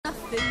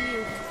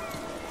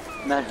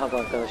Merhaba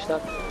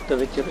arkadaşlar. The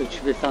Witcher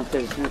 3 Bilsan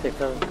serisine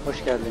tekrar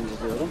hoş geldiniz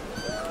diyorum.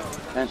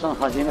 En son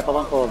hazine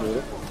falan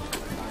kovalıyorum.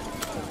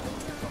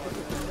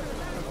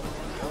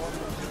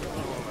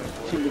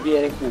 Şimdi bir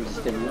yere gitmemiz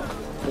istemiyor.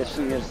 Ve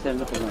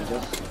süngerilerini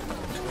kullanacağız.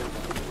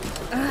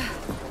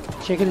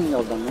 Çekilin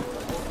yoldan lan.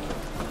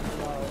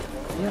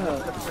 Ya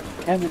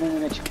hemen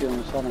önüne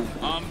çıkıyorsunuz falan.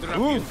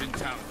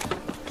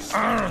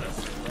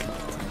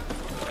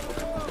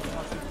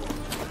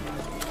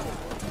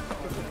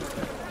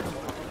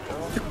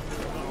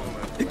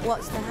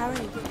 What's the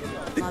hurry,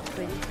 my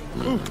pretty?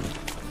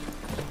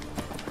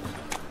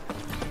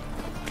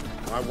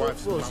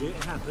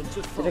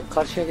 Direkt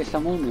karşıya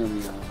geçsem olmuyor mu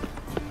ya?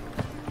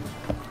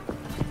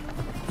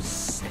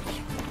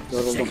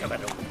 Yoruldum.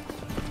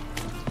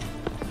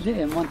 Bir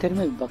de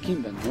envanterime bir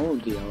bakayım ben. Ne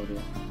oldu ya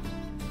oraya?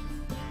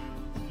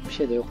 Bir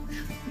şey de yokmuş.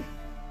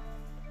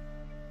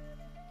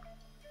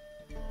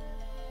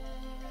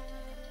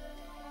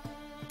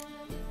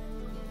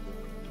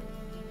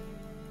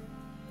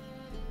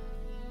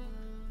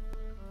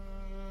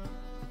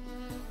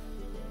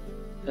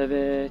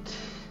 Evet.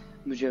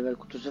 Mücevher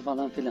kutusu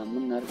falan filan.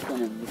 Bunlar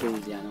önemli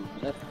değil yani o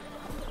kadar.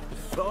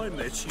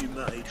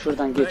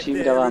 Şuradan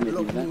geçeyim, devam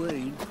edeyim ben.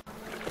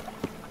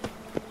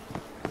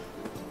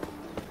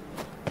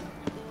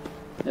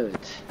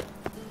 Evet.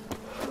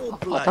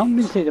 Atam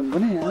bilseydim,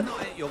 bu ne ya?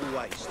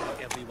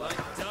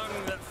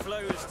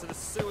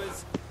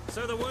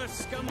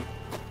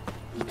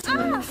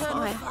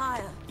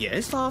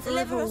 Yes?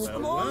 Deliver us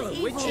from all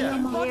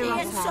evil, body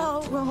and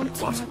soul.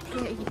 What?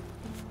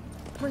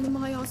 Bring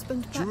my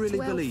husband back. Do you really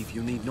to health. believe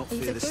you need not fear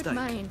the He's a good stake?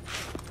 man.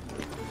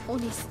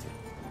 Honest.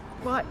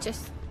 Righteous.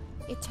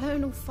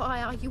 Eternal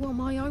fire. You are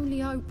my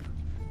only hope.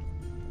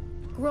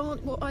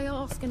 Grant what I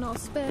ask and I'll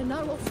spare no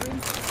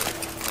offering.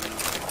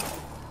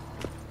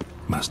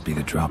 Must be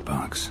the drop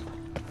box.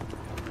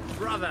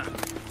 Brother,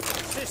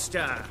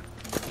 sister.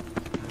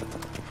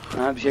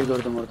 Ha, bir şey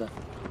gördüm orada.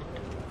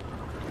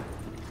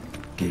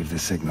 Gave the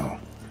signal.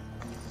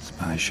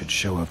 Spies should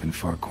show up in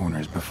far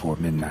corners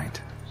before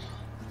midnight.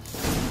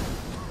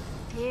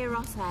 Hear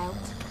us out.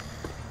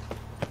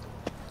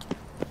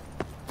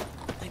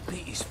 They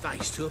beat his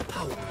face to a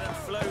pulp.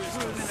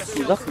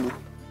 Uzak mı?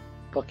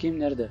 Bakayım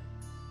nerede?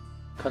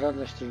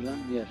 Kararlaştırılan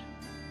yer.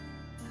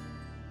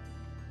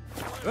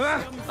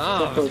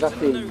 Çok da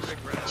uzak değilmiş.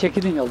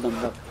 Çekilin yoldan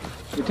bak.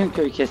 Bütün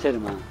köyü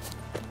keserim ha.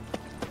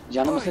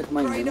 Canımı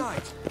sıkmayın benim.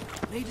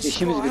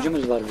 İşimiz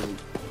gücümüz var bizim.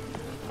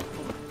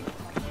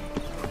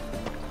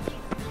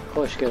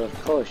 Koş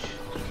Geralt, koş.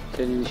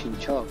 Senin işin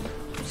çok.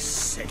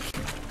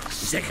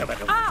 Sick of it.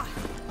 Ah!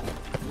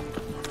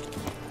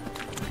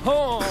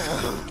 Oh!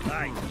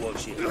 I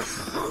was it.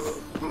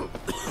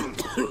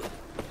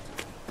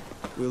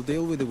 We'll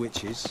deal with the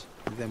witches,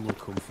 and then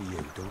we'll come for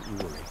you. Don't you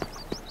worry.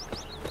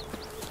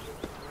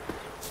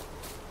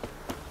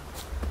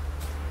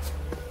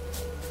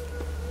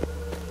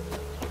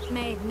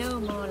 Made no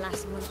more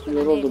last month.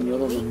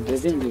 Yoruldum.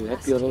 Dediğim gibi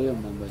hep yoruluyorum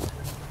ben böyle.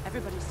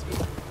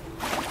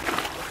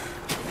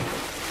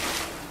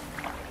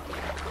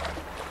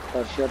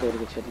 Karşıya doğru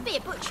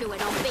geçelim.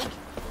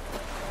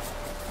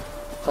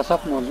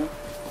 Kasap mı olacağım?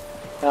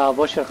 Ya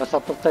boşver,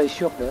 kasaplıkta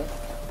iş yok ya.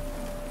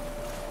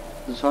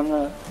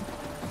 Sonra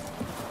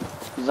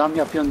zam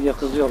yapıyorsun diye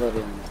kızıyorlar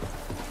yani.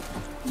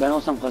 Ben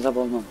olsam kasap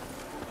olmam.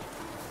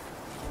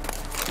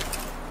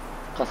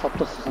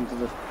 Kasaplık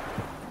sıkıntıdır.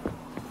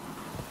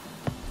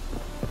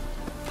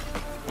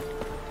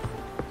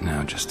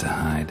 Now just to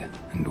hide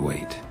and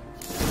wait.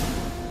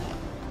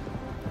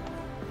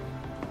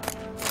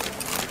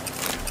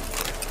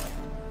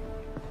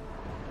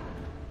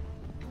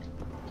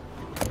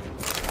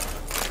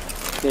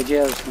 Gece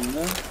yarısında,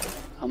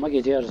 ama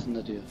gece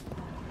yarısında diyor.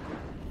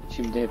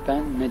 Şimdi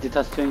ben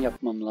meditasyon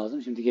yapmam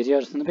lazım. Şimdi gece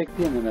yarısını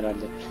bekleyemem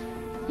herhalde.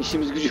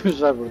 İşimiz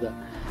gücümüz var burada.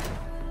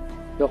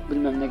 Yok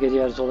bilmem ne gece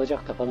yarısı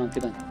olacak da falan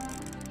filan.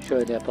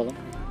 Şöyle yapalım.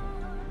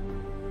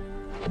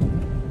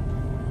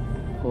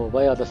 O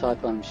bayağı da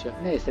saat varmış ya.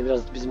 Neyse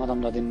biraz bizim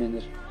adamla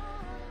dinlenir.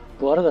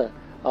 Bu arada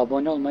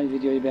abone olmayı,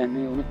 videoyu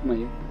beğenmeyi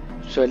unutmayın.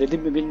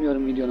 Söyledim mi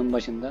bilmiyorum videonun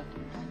başında.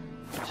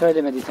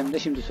 Söylemediysem de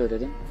şimdi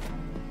söyledim.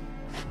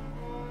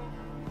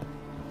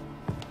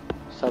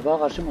 Sabaha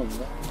karşı mı oldu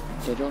da?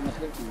 Gece olması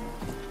gerekmiyor mu?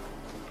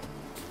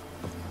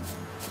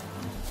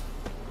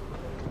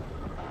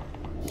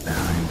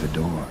 Behind the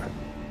door.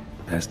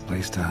 Best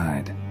place to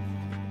hide.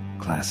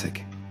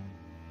 Classic.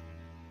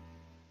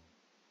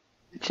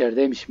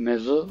 İçerideymiş,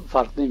 mevzu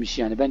farklıymış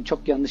yani. Ben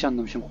çok yanlış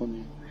anlamışım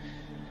konuyu.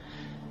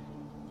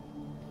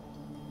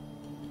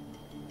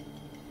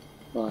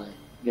 Vay,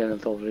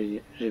 Geralt of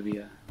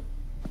Rivia.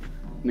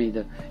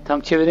 Mıydı?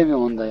 Tam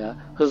çeviremiyorum onda ya.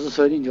 Hızlı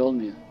söyleyince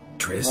olmuyor.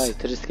 Triss? Vay,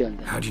 Triss geldi.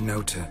 How'd you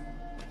know to...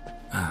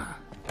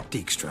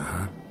 Dijkstra,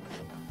 huh?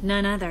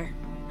 None other.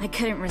 I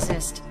couldn't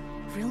resist.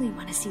 Really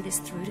want to see this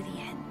through to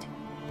the end.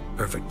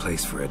 Perfect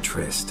place for a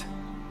tryst.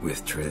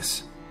 With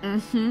Triss.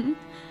 Mm-hmm.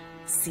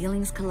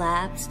 Ceilings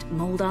collapsed,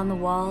 mold on the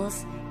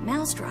walls,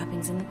 mouse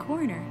droppings in the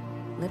corner.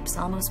 Lips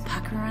almost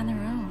pucker on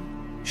their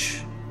own.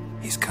 Shh.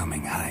 He's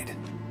coming. Hide.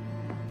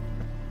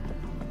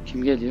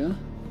 Kim geliyor?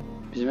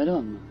 Bizim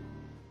eleman mı?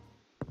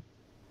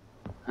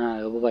 Ha,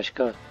 bu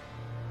başka.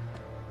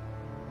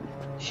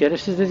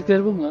 Şerefsiz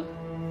dedikleri bu mu?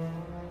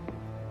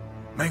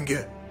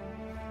 Menge.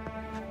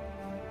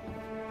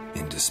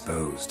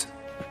 Indisposed.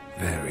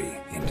 Very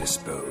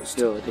indisposed.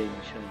 Yo,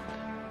 değilmiş.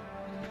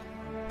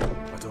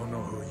 I don't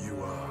know who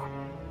you are,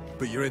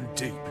 but you're in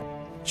deep.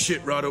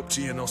 Shit right up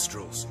to your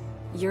nostrils.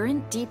 You're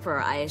in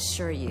deeper, I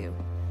assure you.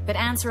 But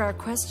answer our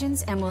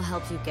questions and we'll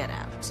help you get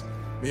out.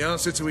 The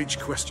answer to each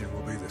question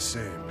will be the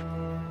same.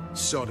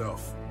 Sod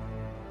off.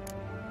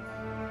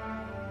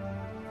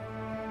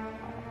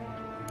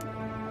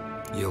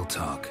 You'll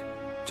talk.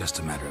 Just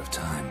a matter of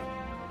time.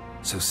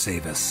 So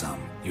save us some,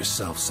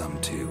 yourself some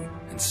too,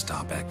 and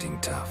stop acting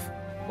tough.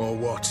 Or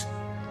what?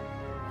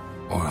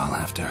 Or I'll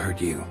have to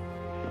hurt you.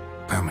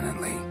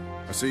 Permanently.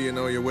 I see you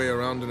know your way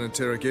around an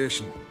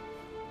interrogation.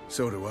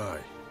 So do I.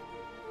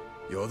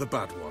 You're the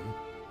bad one.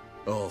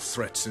 All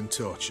threats and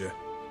torture.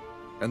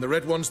 And the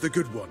red one's the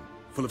good one.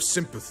 Full of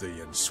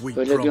sympathy and sweet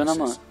Öyle diyorsun ama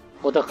promises.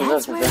 o da That's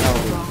kızarsa where ben you're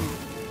alayım. wrong.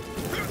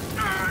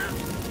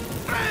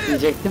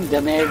 Diyecektim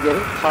demeye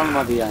gerek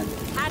kalmadı yani.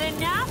 Had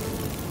enough?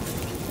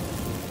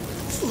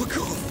 Fuck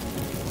off.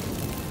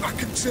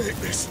 I can take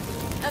this.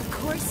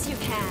 Of course you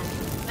can.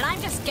 But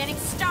I'm just getting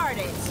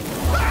started.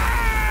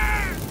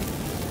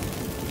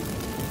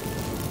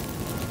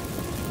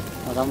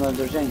 Adamı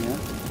öldüreceksin ya.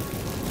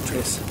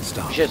 Triss,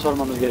 stop. Bir şey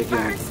sormamız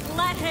gerekiyor. First,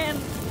 let him.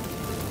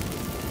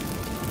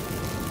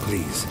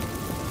 Please.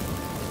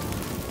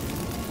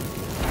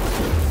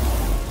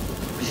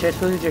 Bir şey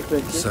söyleyecek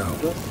belki. So,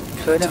 Dur.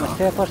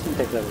 Söylemezse yaparsın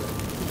tekrar.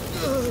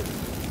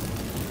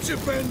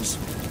 Depends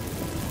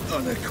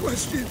on a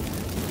question.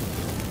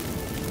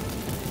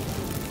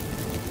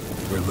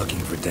 We're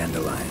looking for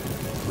Dandelion.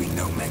 We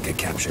know Menge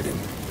captured him.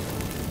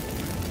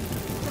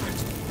 Right.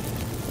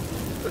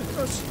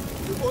 That's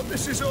what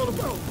this is all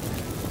about.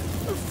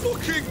 A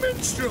fucking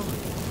minstrel.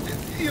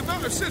 You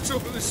might have said so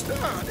from the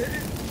start.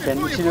 Senin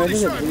Before için you öyle bloody de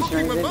started bizim için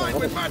hooking my öyle değil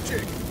mind with arkadaş.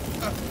 magic.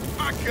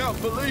 I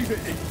can't believe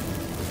it.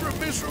 For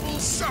a miserable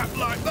sap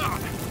like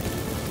that.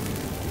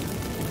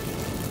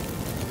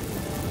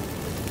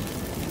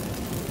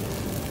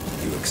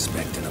 You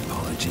expect an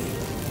apology?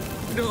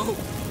 No.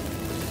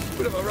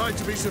 But I'm right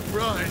to be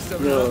surprised,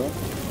 am I Yo. not?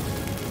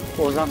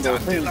 Ozan da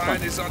olsa insan.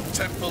 Dandelion is on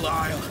Temple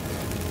Isle,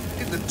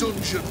 in the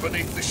dungeon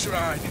beneath the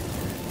shrine.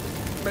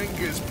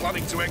 Menge's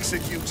planning to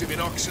execute him in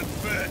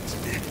Oxenfurt.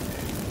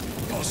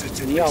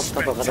 Positively Niye alt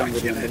tabak adam veriyorsun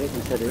spectacular. direkt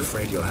meseleyi?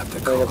 Afraid you'll have to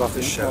call Böyle off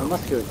the bakayım. show. Olmaz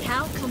ki öyle.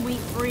 How can we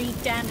free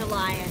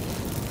Dandelion?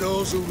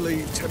 Those who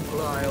leave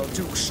Temple Isle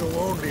do so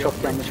only Çok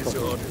on yanlış Menge's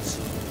bakıyor. orders.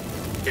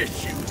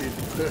 Issued in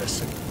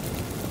person.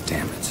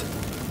 Damn it.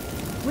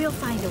 We'll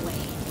find a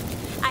way.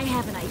 I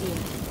have an idea.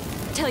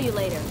 Tell you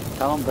later.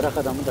 Tamam bırak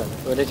adamı da.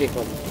 Ölecek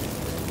vallahi.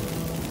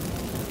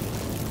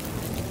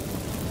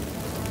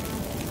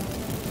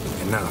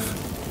 Enough.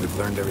 We've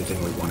learned everything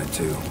we wanted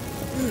to.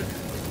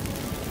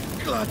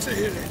 Glad to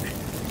hear it.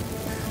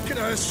 Can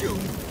I assume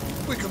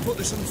we can put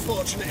this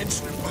unfortunate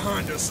incident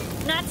behind us?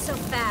 Not so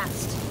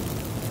fast.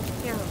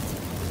 Geralt,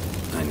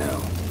 I know.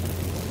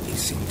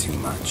 He's seen too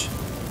much.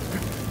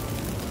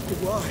 But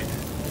why?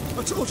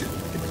 I told you.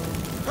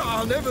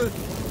 I'll never...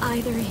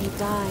 either he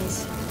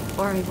dies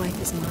or I wipe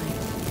his mind.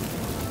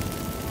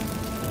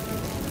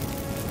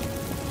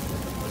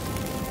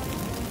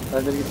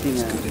 Öldür gitsin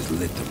As yani. good as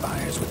lit the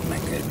fires with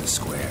Menge in the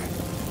square.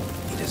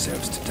 He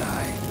deserves to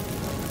die.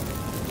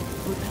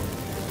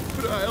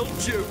 But I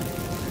helped you.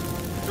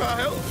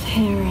 I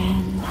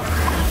helped.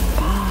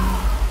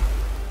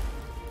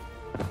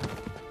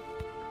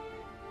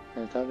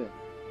 Evet abi.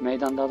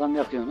 Meydanda adam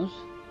yakıyorsunuz.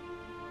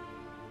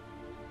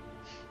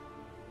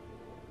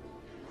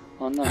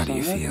 Ondan How do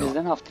you sonra feel?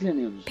 bizden af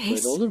dileniyorsunuz.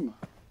 Böyle olur mu?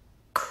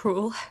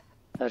 Cruel,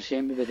 Her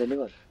şeyin bir bedeli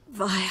var.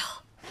 vile.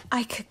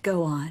 I could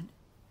go on.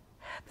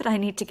 But I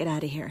need to get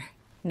out of here.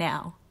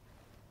 Now.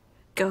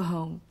 Go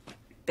home.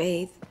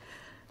 Bathe.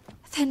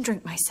 Then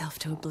drink myself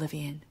to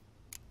oblivion.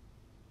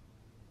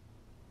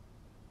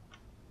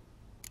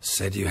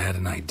 Said you had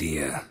an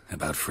idea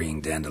about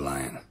freeing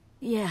Dandelion.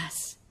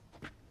 Yes.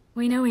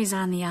 We know he's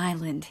on the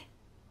island.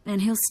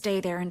 And he'll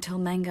stay there until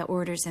Menge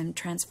orders him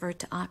transferred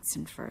to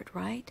Oxenfurt,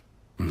 right?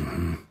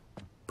 Mm-hmm.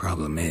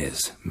 Problem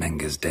is,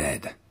 Menge's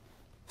dead.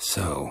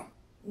 So,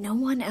 No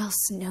one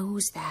else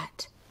knows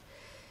that.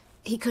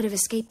 He could have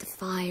escaped the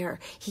fire.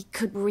 He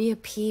could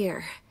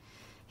reappear.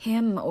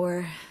 Him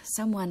or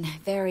someone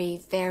very,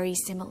 very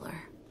similar.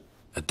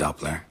 a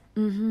Doppler?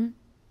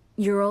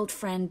 Your old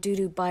friend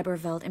Dudu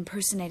Biberveld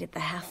impersonated the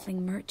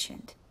halfling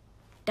merchant.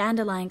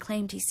 Dandelion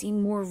claimed he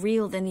seemed more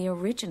real than the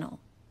original.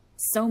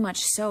 So much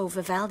so,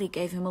 Vivaldi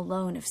gave him a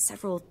loan of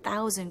several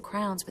thousand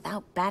crowns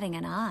without batting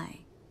an eye.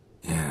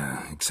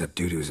 Yeah, except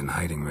Dudu's in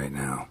hiding right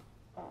now.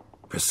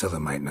 Priscilla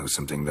might know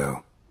something,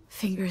 though.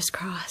 Fingers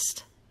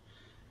crossed.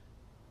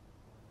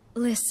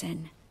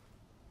 Listen,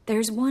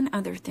 there's one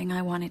other thing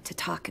I wanted to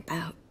talk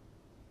about.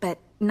 But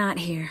not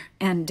here,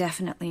 and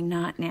definitely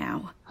not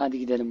now. Hadi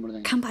gidelim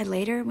buradan. Come by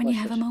later when you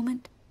have a Başlar.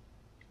 moment.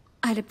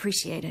 I'd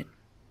appreciate it.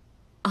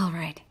 All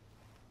right.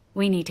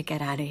 We need to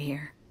get out of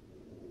here.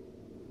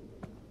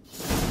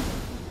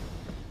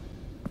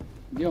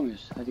 Gidiyor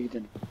muyuz? Hadi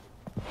gidelim.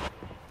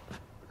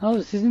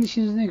 Abi sizin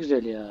işiniz ne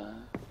güzel ya.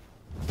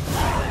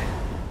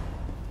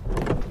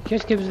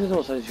 Keşke bizde de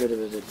olsaydı şöyle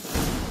bir özellik.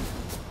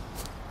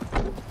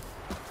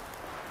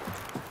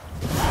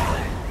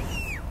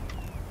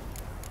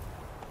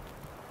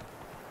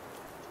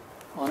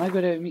 Ana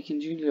görev mi,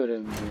 ikinci görev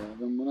mi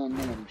ya? Ben bunu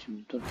anlamadım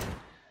şimdi. Dur.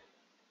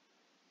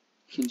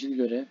 İkinci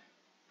görev.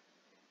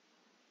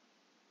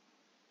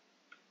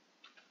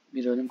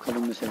 Bir ölüm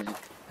kalım meselesi.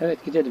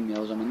 Evet gidelim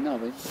ya o zaman, ne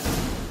yapayım?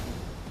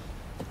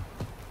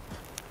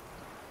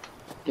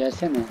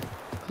 Gelsene.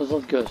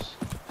 Kızıl göz.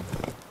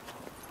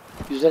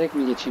 Yüzerek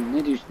mi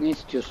geçeyim? Ne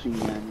istiyorsun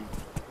yani?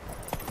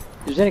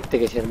 Yüzerek de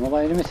geçerim. O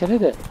ayrı mesele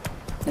de.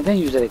 Neden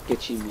yüzerek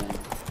geçeyim yani?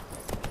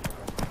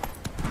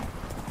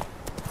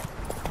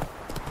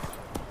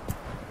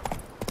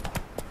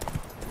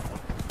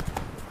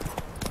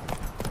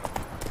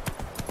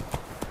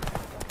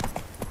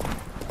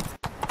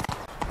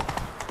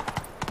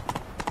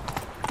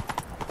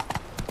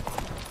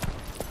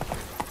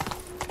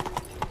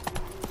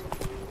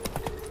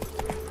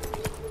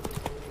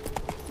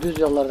 Düz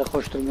yollarda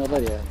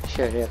koşturmuyorlar ya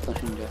şehre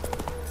yaklaşınca.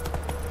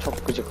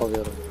 Çok gıcık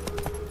oluyorum.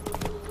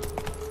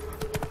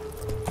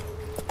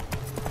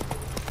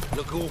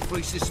 Look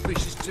awfully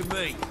suspicious to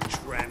me,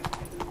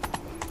 tramp.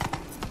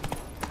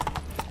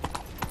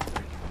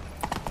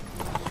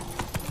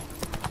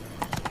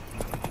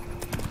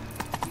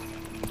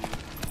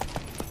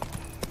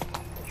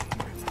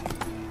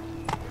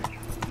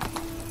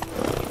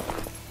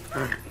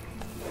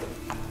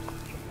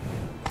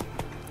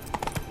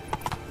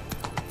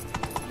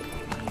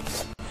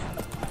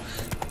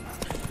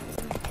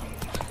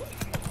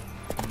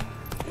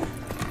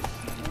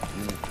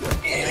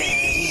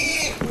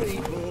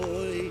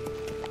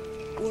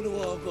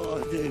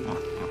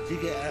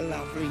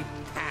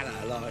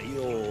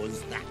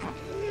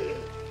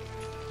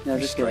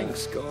 Yazık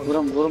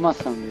ya.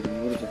 Vurmazsam dedim,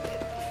 vuracak.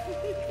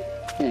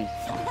 Neyse.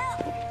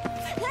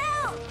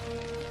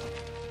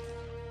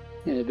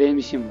 Yani benim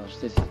işim var,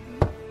 siz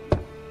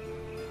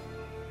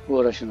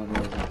uğraşın orada.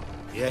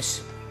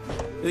 Yes.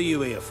 Who are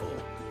you here for?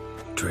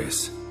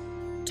 Triss.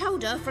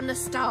 Told her from the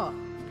start.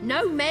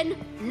 No men,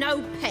 no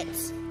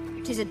pets.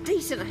 'Tis a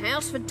decent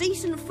house for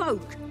decent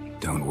folk.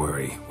 Don't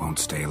worry, won't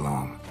stay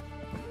long.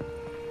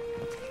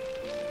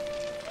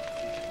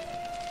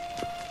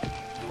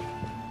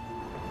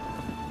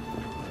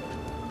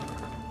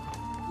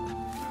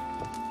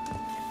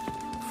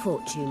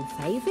 Fortune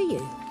favour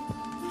you.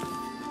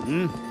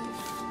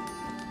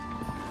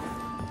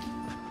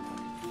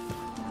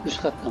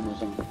 Üst katta mı o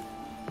zaman?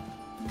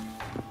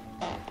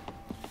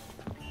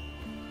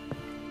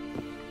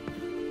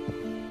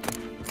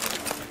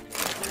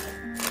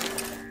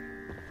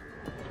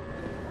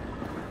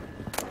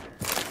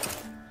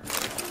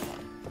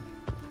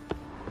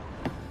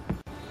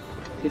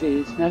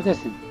 Triss,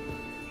 neredesin?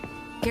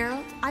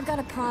 Geralt, I've got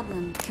a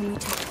problem. Can we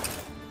talk?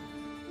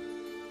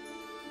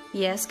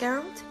 Yes,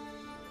 Geralt?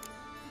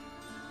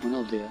 Ne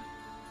oldu ya?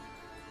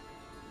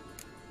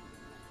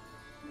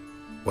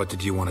 What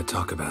did you want to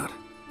talk about?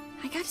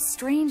 I got a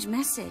strange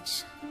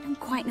message. I don't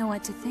quite know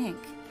what to think.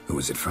 Who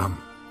was it from?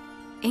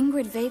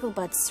 Ingrid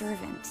Vegelbud's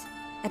servant.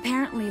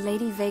 Apparently,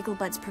 Lady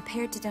Vegelbud's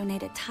prepared to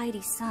donate a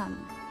tidy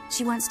sum.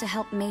 She wants to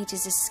help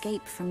mages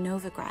escape from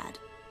Novigrad.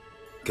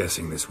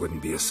 Guessing this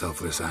wouldn't be a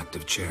selfless act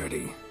of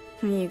charity.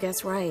 You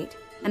guess right.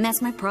 And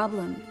that's my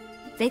problem.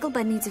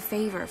 Vegelbud needs a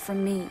favor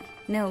from me.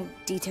 No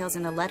details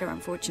in the letter,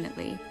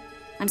 unfortunately.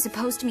 I'm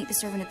supposed to meet the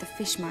servant at the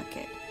fish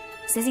market.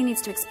 Says he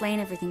needs to explain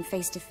everything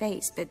face to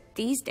face, but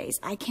these days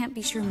I can't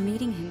be sure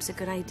meeting him's a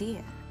good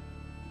idea.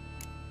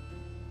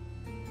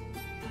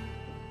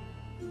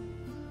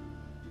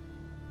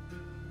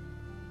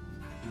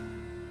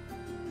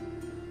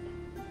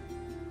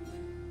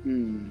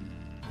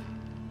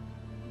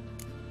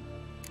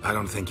 I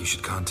don't think you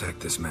should contact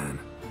this man.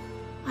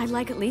 I'd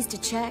like at least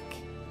to check.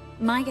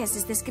 My guess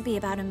is this could be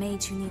about a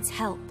mage who needs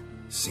help.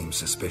 Seems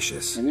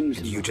suspicious. Emin And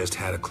misin? you just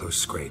had a close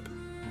scrape.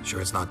 Sure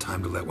it's not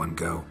time to let one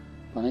go?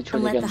 Bana hiç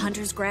And öyle let the gelmedi.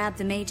 hunters grab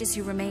the mages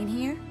who remain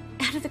here?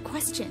 Out of the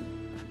question.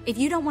 If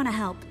you don't want to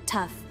help,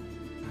 tough.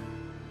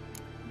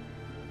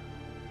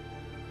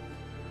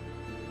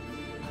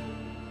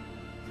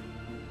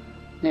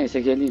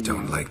 Neyse geleyim.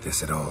 Don't like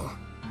this at all.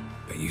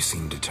 But you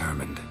seem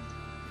determined.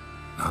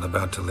 Not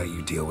about to let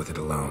you deal with it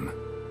alone.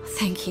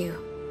 Thank you.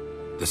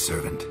 The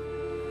servant.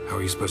 How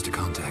are you supposed to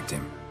contact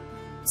him?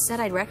 Said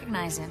I'd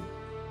recognize him.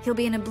 He'll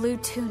be in a blue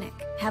tunic,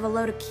 have a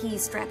load of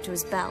keys strapped to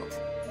his belt.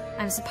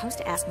 I'm supposed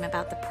to ask him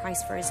about the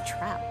price for his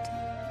trout.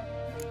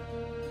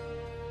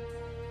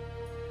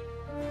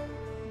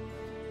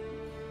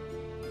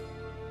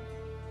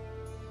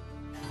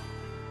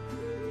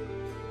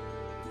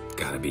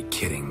 Gotta be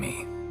kidding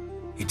me.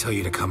 He tell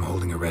you to come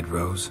holding a red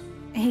rose?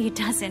 He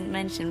doesn't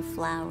mention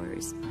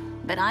flowers,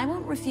 but I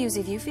won't refuse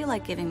if you feel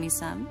like giving me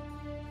some.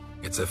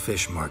 It's a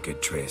fish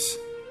market, Triss.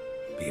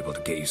 Be able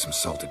to get you some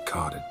salted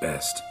cod at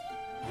best.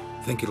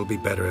 Think it'll be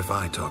better if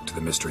I talk to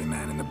the mystery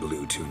man in the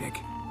blue tunic.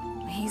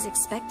 He's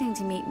expecting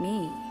to meet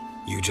me.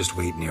 You just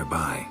wait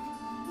nearby.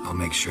 I'll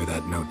make sure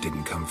that note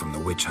didn't come from the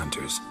witch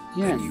hunters.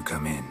 Yeah. And you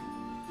come in.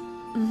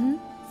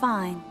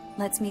 Fine.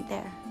 Let's meet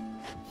there.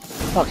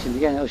 Bak şimdi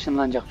gene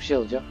ışınlanacak bir şey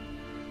olacak.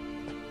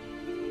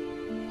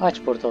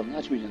 Aç portalını.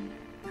 Açmayacaksın.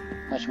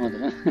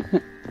 Açmadı.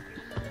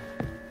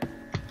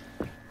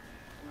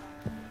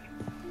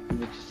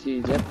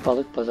 Bütçesiyle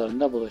balık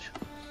pazarında buluş.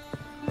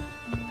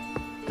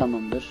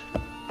 Tamamdır.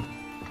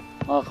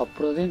 Aa, kapı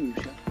burada değil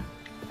miymiş ya?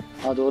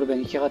 Ha doğru, ben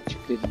 2 kat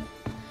çıktıydım.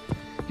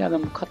 Ya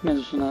ben bu kat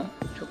mevzusuna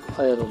çok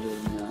ayar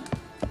oluyorum ya.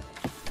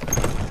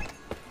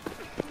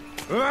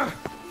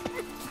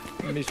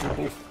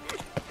 Miserable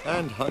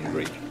and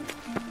hungry.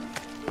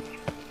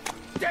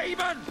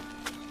 Demon!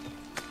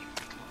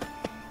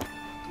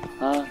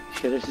 Ha,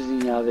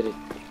 şerefsizin yaveri.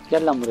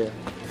 Gel lan buraya.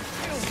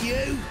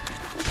 You!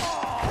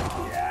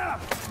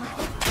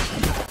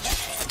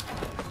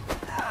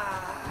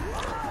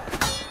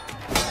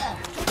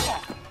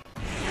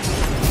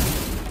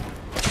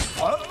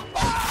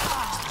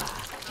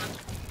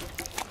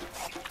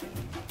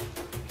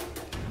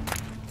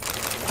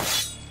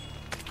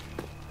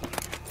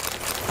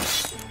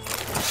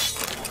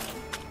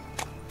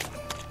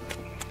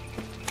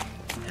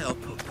 Help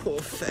a poor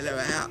fella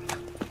out.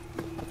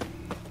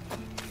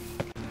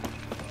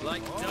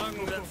 Like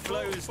dung that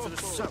flows to the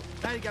So,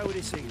 how do you go with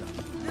this healer?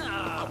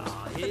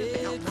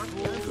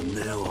 From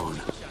now on,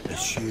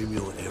 assume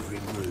your every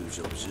move's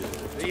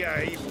observed.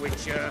 Behave,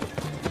 Witcher.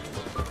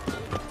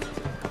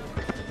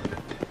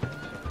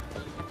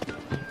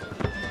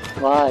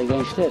 Vay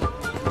gençler.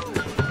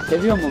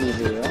 Seviyor mu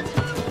müziği ya?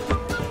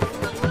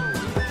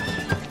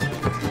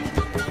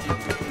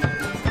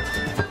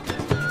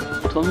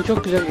 Tonu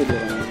çok güzel geliyor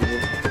bana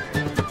müziği.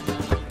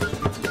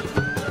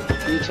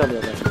 İyi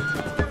çalıyorlar.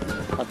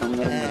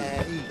 Adamların da.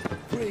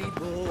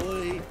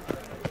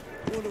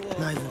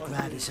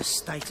 Novigrad is a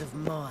state of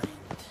mind.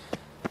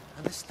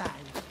 Understand?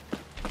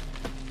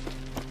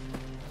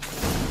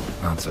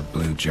 Lots of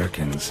blue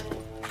jerkins.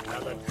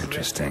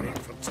 Interesting.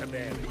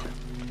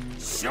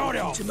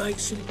 To make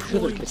some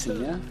Şudur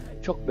kesin ya.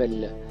 Çok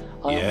belli.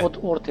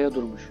 Adam ortaya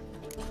durmuş.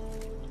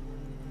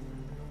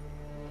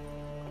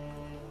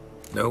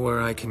 Know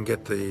where I can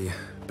get the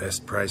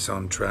best price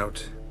on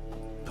trout?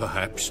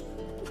 Perhaps.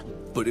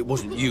 But it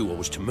wasn't you I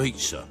was to meet,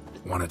 sir.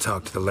 Want to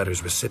talk to the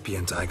letter's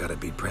recipient, I gotta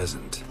be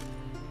present.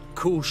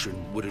 Caution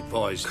would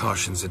advise...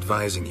 Caution's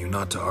advising you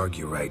not to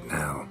argue right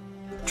now.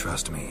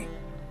 Trust me.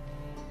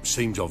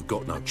 Seems I've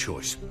got no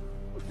choice.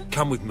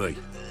 Come with me.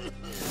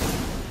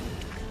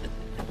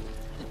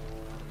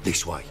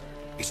 This way.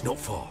 It's not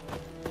far.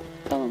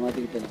 Tamam,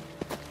 hadi gidelim.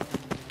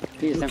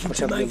 Bir sen looking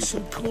to make koşabiliyor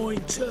some musun? coin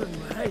too,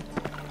 eh?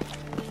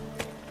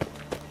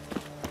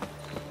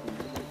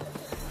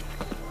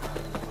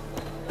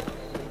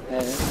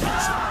 Evet.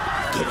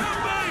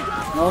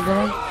 Ne oldu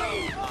lan?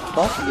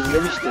 Bak,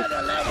 izlemiştik.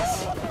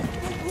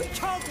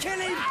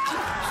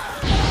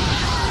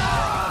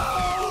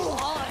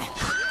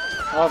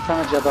 Al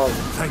sana cadı aldım.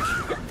 Thank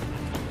you.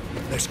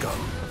 Let's go.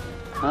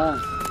 Ha,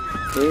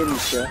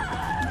 değilmiş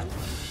ya.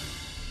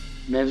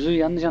 Mevzuyu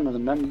yanlış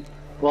anladım ben.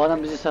 Bu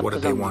adam bizi What sattı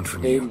did they want sandım.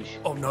 from you? Değilmiş.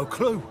 I've no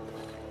clue.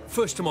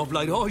 First time I've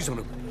laid eyes on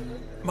them.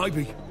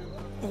 Maybe...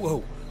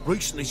 Well,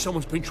 recently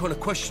someone's been trying to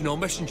question our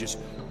messengers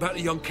about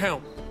the young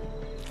count.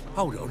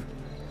 Hold on.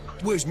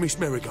 Where's Miss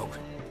Merigold?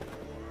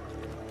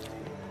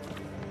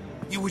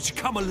 You was to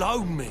come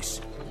alone,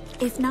 miss.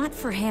 If not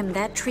for him,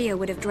 that trio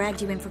would have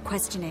dragged you in for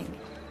questioning.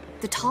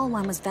 The tall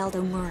one was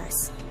Valdo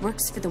Murris,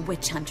 works for the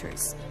witch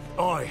hunters.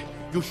 Aye,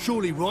 you're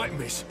surely right,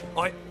 miss.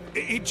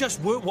 It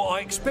just weren't what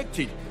I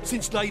expected,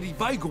 since Lady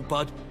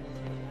Vegelbud...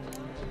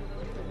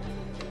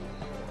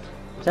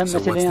 Sen So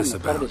meseleyi what's this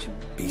anlat about? kardeşim.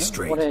 Be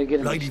straight. Oraya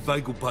girin. Lady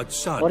Vegelbud's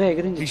son. Oraya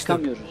girince He's the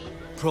çıkamıyoruz.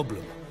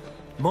 problem.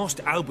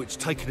 Master Albert's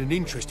taken an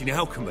interest in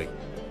alchemy.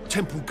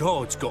 Temple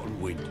guards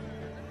gotten wind.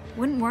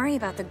 Wouldn't worry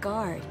about the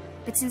guard,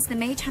 but since the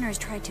mage hunters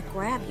tried to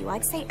grab you,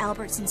 I'd say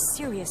Albert's in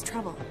serious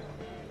trouble.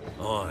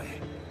 Aye.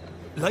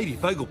 Lady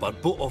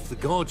Vegelbud bought off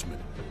the guardsmen,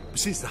 but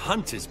since the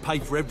hunters pay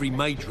for every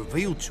mage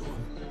revealed to them...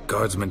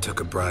 Guardsman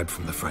took a bribe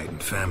from the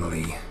frightened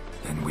family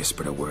and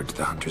whispered a word to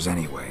the hunters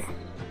anyway.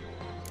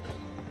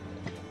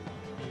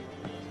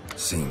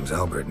 Seems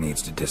Albert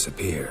needs to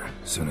disappear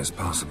soon as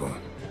possible.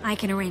 I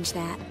can arrange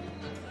that.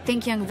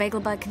 Think young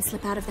Vegelbud can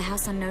slip out of the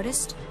house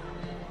unnoticed?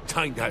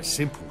 Tain't that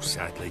simple,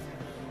 sadly.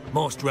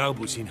 Master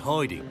Albert's in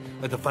hiding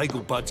at the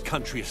Vegelbud's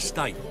country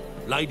estate.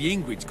 Lady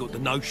Ingrid's got the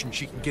notion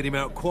she can get him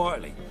out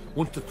quietly.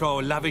 Wants to throw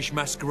a lavish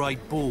masquerade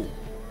ball.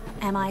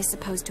 Am I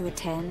supposed to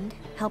attend?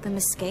 Help him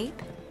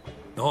escape?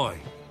 Aye,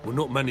 we'll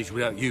not manage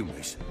without you,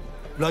 miss.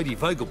 Lady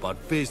Vegelbud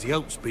fears the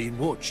Alps being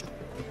watched.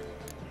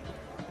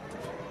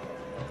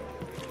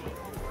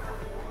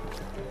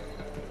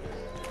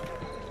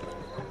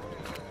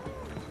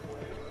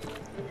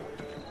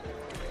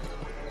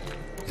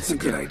 It's a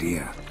good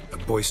idea. A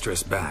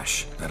boisterous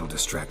bash that'll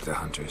distract the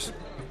hunters.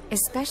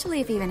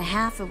 Especially if even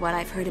half of what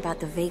I've heard about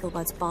the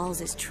Vegelbud's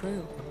balls is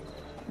true.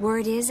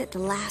 Word is, at the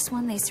last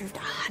one they served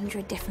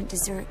 100 different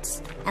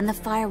desserts, and the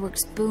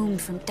fireworks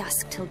boomed from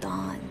dusk till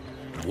dawn.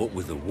 What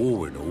with the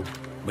war and all,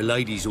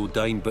 Milady's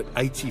ordained but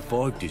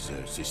 85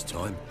 desserts this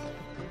time.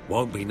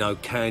 Won't be no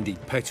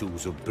candied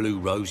petals or blue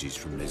roses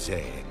from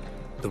Nazaire.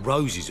 The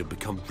roses have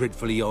become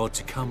dreadfully hard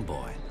to come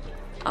by.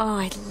 Oh,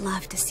 I'd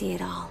love to see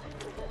it all.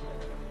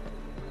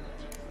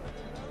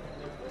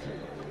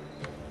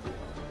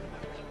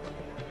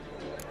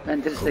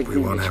 Hope we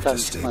won't have to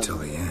stay till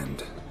the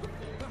end.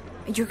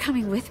 You're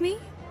coming with me?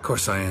 Of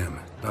course I am.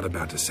 Not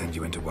about to send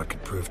you into what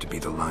could prove to be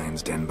the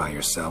lion's den by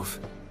yourself.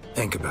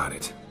 Think about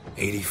it.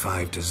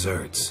 85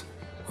 desserts,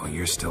 while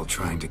you're still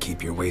trying to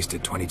keep your waist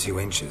at 22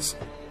 inches.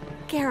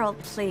 Geralt,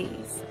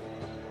 please.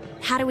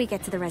 How do we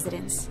get to the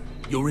residence?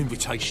 Your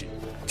invitation.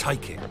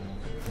 Take it.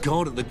 The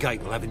guard at the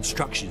gate will have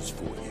instructions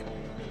for you.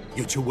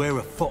 You're to wear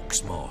a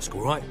fox mask,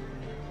 all right?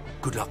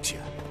 Good luck to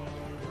you.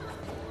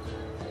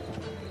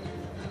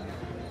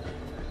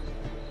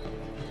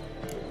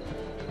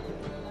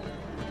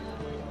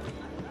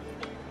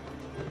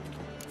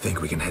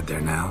 Think we can head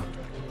there now?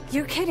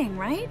 You're kidding,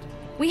 right?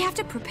 We have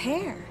to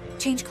prepare.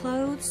 Change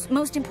clothes,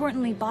 most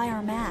importantly, buy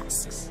our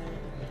masks.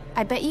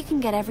 I bet you can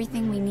get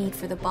everything we need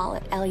for the ball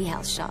at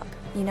Eliel's shop.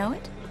 You know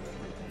it?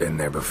 Been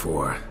there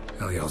before.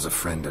 Eliel's a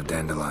friend of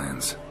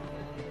Dandelion's.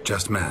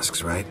 Just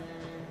masks, right?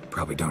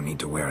 Probably don't need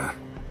to wear a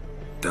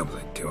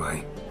doublet, do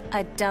I?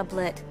 A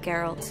doublet,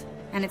 Geralt.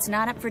 And it's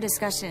not up for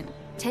discussion.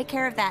 Take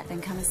care of that, then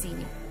come and see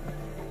me.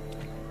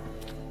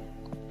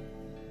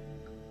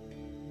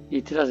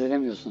 İtiraz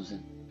edemiyorsun sen.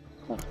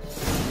 Bak.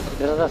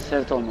 Biraz daha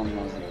sert olman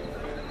lazım.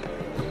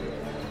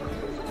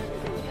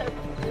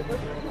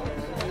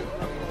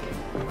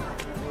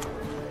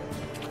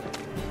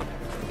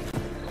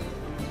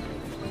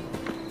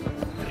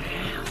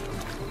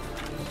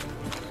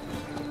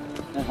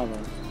 Merhaba.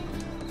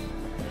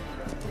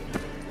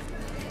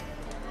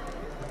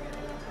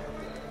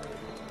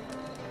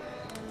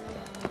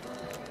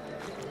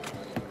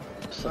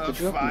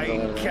 Satıcı yok mu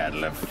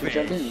buralarda?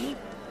 Tüccar değil mi?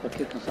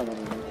 Fakir kasaba var.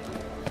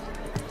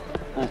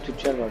 Ha,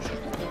 tüccar var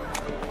şurada.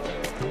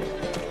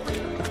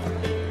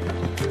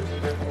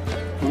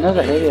 Bunlar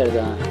da her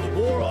yerde ha.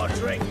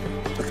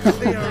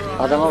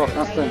 Adama bak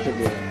nasıl dans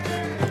ediyor.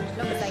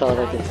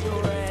 Sağdaki.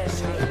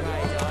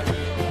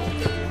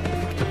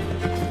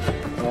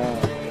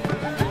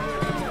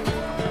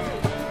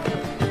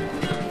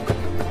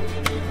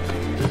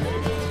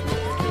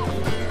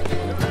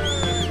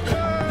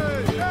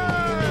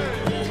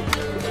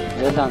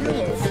 Güzel dans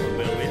ediyor.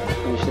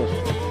 Gençler.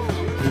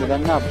 Şimdi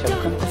ben ne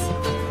yapacaktım?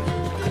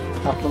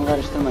 Aklımı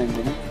karıştırmayın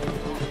benim.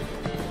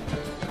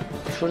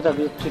 Şurada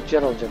bir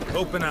tüccar olacak.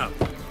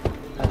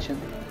 Açın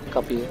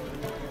kapıyı.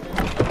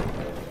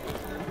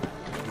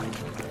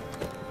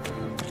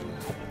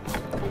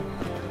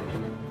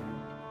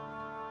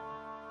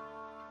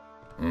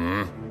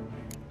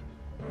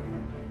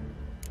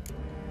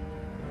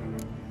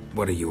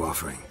 What are you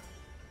offering?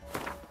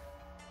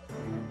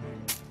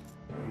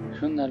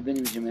 Şunlar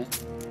benim işime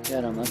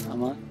yaramaz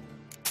ama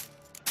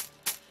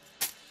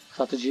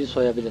satıcıyı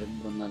soyabilirim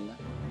bunlarla.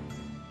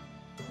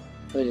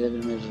 Öyle de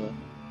bir mevzu var.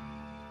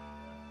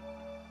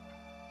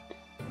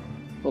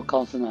 O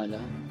kalsın hala.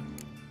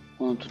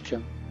 Onu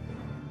tutacağım.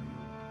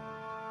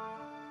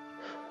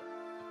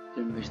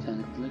 25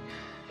 tane kılık.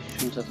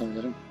 Şunu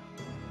satabilirim.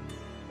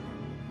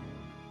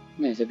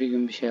 Neyse bir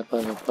gün bir şey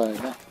yaparız o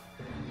parayla.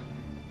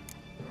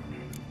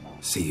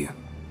 See you.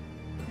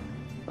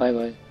 Bye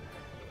bye.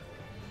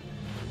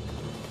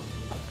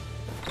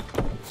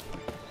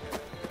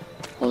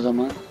 O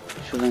zaman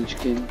şuradan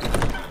çıkayım.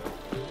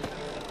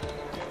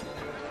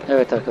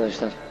 Evet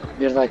arkadaşlar,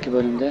 bir dahaki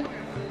bölümde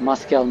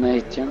maske almaya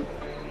gideceğim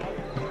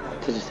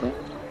Triss'e.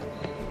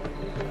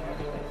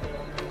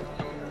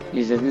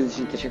 İzlediğiniz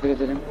için teşekkür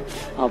ederim.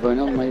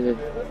 Abone olmayı ve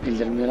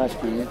bildirimleri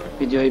açmayı,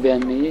 videoyu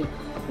beğenmeyi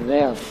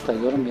veya da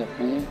yorum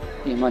yapmayı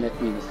ihmal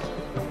etmeyiniz.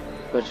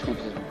 Görüşmek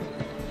üzere.